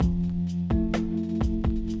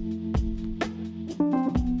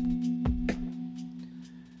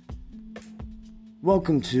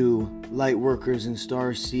Welcome to Light Workers and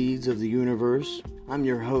Star Seeds of the Universe. I'm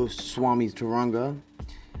your host, Swami Taranga,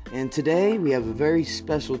 and today we have a very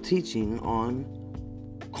special teaching on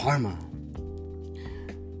karma.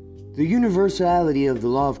 The universality of the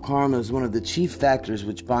law of karma is one of the chief factors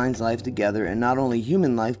which binds life together, and not only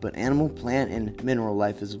human life, but animal, plant, and mineral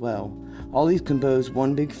life as well. All these compose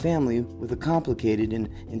one big family with a complicated and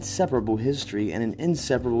inseparable history and an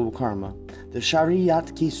inseparable karma. The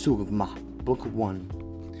Shariyat Ki Sugma, Book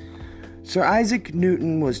 1. Sir Isaac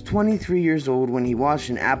Newton was 23 years old when he watched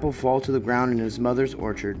an apple fall to the ground in his mother's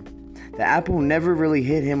orchard. The apple never really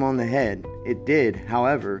hit him on the head. It did,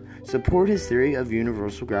 however, support his theory of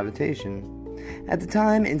universal gravitation. At the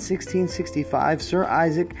time, in 1665, Sir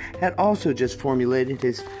Isaac had also just formulated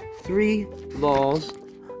his 3 laws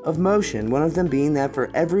of motion, one of them being that for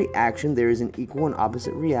every action there is an equal and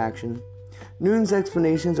opposite reaction. Newton's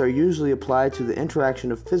explanations are usually applied to the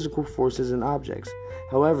interaction of physical forces and objects.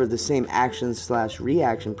 However, the same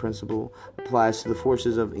action/reaction principle applies to the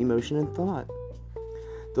forces of emotion and thought.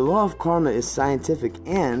 The law of karma is scientific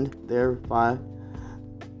and, thereby,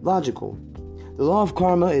 logical. The law of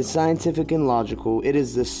karma is scientific and logical. It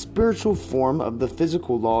is the spiritual form of the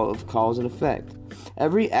physical law of cause and effect.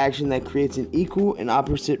 Every action that creates an equal and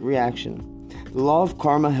opposite reaction. The law of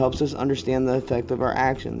karma helps us understand the effect of our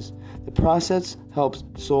actions. The process helps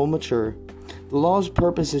soul mature. The law's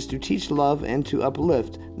purpose is to teach love and to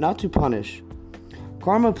uplift, not to punish.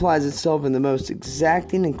 Karma applies itself in the most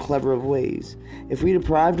exacting and clever of ways. If we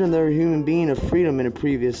deprived another human being of freedom in a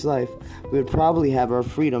previous life, we would probably have our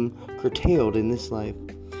freedom curtailed in this life.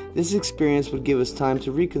 This experience would give us time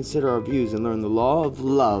to reconsider our views and learn the law of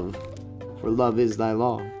love, for love is thy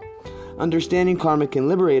law. Understanding karma can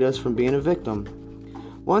liberate us from being a victim.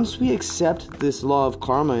 Once we accept this law of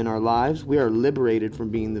karma in our lives, we are liberated from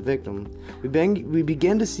being the victim. We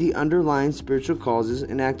begin to see underlying spiritual causes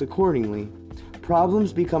and act accordingly.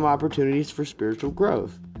 Problems become opportunities for spiritual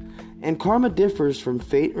growth. And karma differs from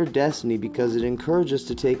fate or destiny because it encourages us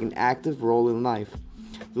to take an active role in life.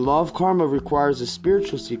 The law of karma requires a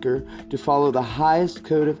spiritual seeker to follow the highest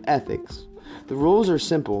code of ethics. The rules are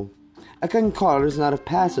simple. Akankara is not a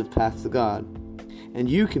passive path to God, and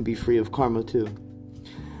you can be free of karma too.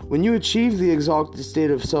 When you achieve the exalted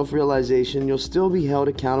state of self-realization, you'll still be held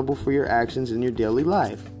accountable for your actions in your daily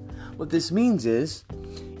life. What this means is,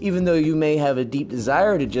 even though you may have a deep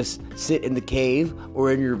desire to just sit in the cave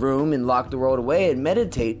or in your room and lock the world away and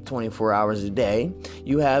meditate 24 hours a day,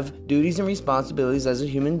 you have duties and responsibilities as a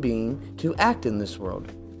human being to act in this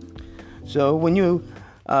world. So when you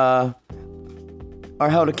are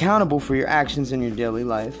held accountable for your actions in your daily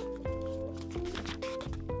life,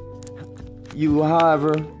 you,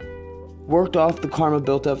 however, worked off the karma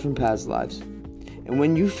built up from past lives. And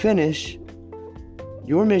when you finish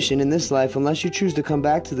your mission in this life, unless you choose to come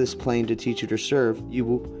back to this plane to teach it or serve, you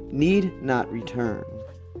will need not return.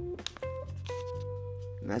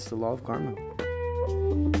 And that's the law of karma.